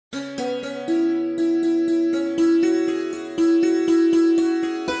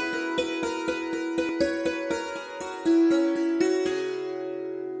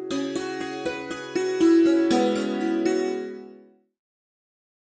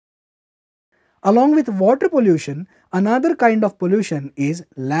Along with water pollution, another kind of pollution is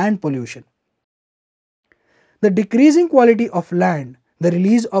land pollution. The decreasing quality of land, the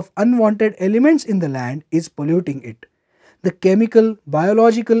release of unwanted elements in the land is polluting it. The chemical,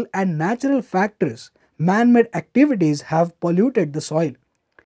 biological, and natural factors, man made activities have polluted the soil.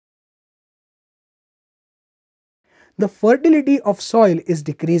 The fertility of soil is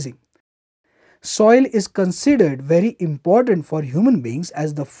decreasing. Soil is considered very important for human beings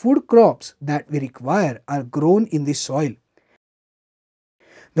as the food crops that we require are grown in the soil.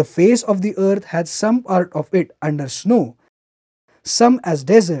 The face of the earth has some part of it under snow, some as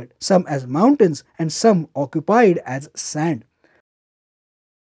desert, some as mountains, and some occupied as sand.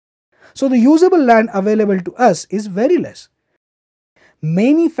 So the usable land available to us is very less.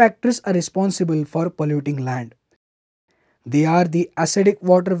 Many factors are responsible for polluting land. They are the acidic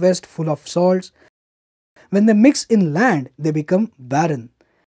water waste full of salts. When they mix in land, they become barren.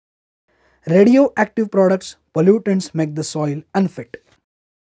 Radioactive products, pollutants make the soil unfit.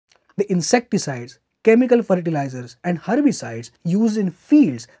 The insecticides, chemical fertilizers, and herbicides used in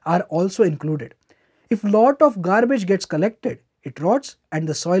fields are also included. If lot of garbage gets collected, it rots and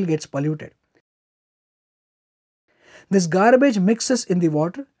the soil gets polluted. This garbage mixes in the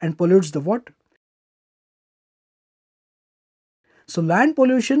water and pollutes the water. So land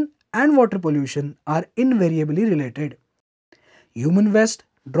pollution and water pollution are invariably related. Human waste,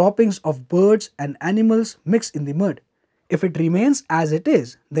 droppings of birds and animals mix in the mud. If it remains as it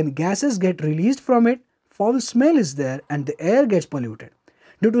is, then gases get released from it, foul smell is there, and the air gets polluted.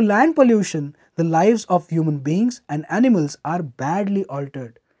 Due to land pollution, the lives of human beings and animals are badly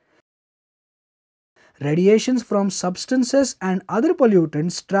altered. Radiations from substances and other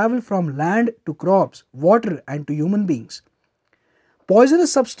pollutants travel from land to crops, water, and to human beings.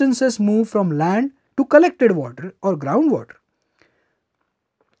 Poisonous substances move from land to collected water or groundwater.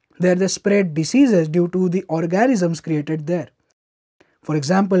 There they spread diseases due to the organisms created there. For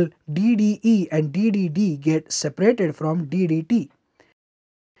example, DDE and DDD get separated from DDT.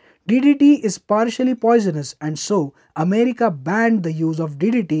 DDT is partially poisonous, and so America banned the use of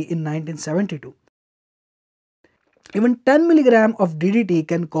DDT in 1972. Even 10 mg of DDT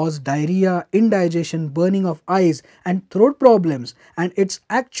can cause diarrhea, indigestion, burning of eyes, and throat problems, and its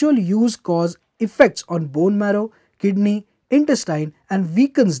actual use causes effects on bone marrow, kidney, intestine, and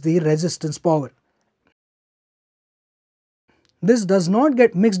weakens the resistance power. This does not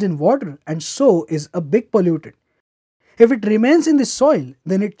get mixed in water and so is a big pollutant. If it remains in the soil,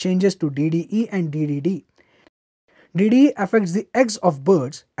 then it changes to DDE and DDD. DDE affects the eggs of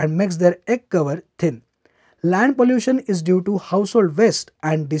birds and makes their egg cover thin. Land pollution is due to household waste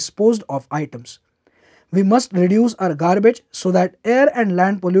and disposed of items. We must reduce our garbage so that air and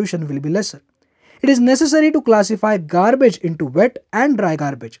land pollution will be lesser. It is necessary to classify garbage into wet and dry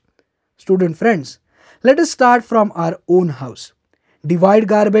garbage. Student friends, let us start from our own house. Divide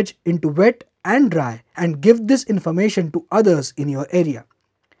garbage into wet and dry and give this information to others in your area.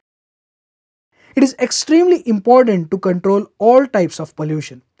 It is extremely important to control all types of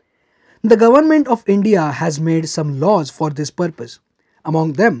pollution. The government of India has made some laws for this purpose.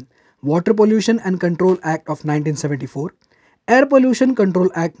 Among them, Water Pollution and Control Act of 1974, Air Pollution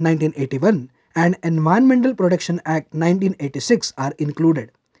Control Act 1981, and Environmental Protection Act 1986 are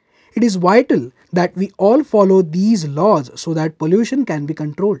included. It is vital that we all follow these laws so that pollution can be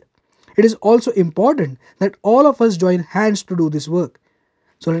controlled. It is also important that all of us join hands to do this work.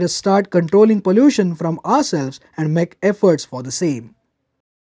 So let us start controlling pollution from ourselves and make efforts for the same.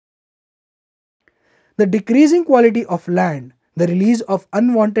 The decreasing quality of land, the release of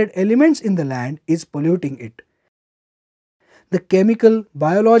unwanted elements in the land is polluting it. The chemical,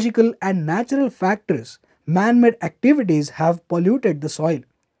 biological, and natural factors, man-made activities have polluted the soil.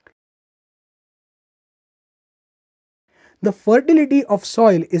 The fertility of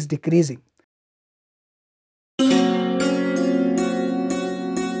soil is decreasing.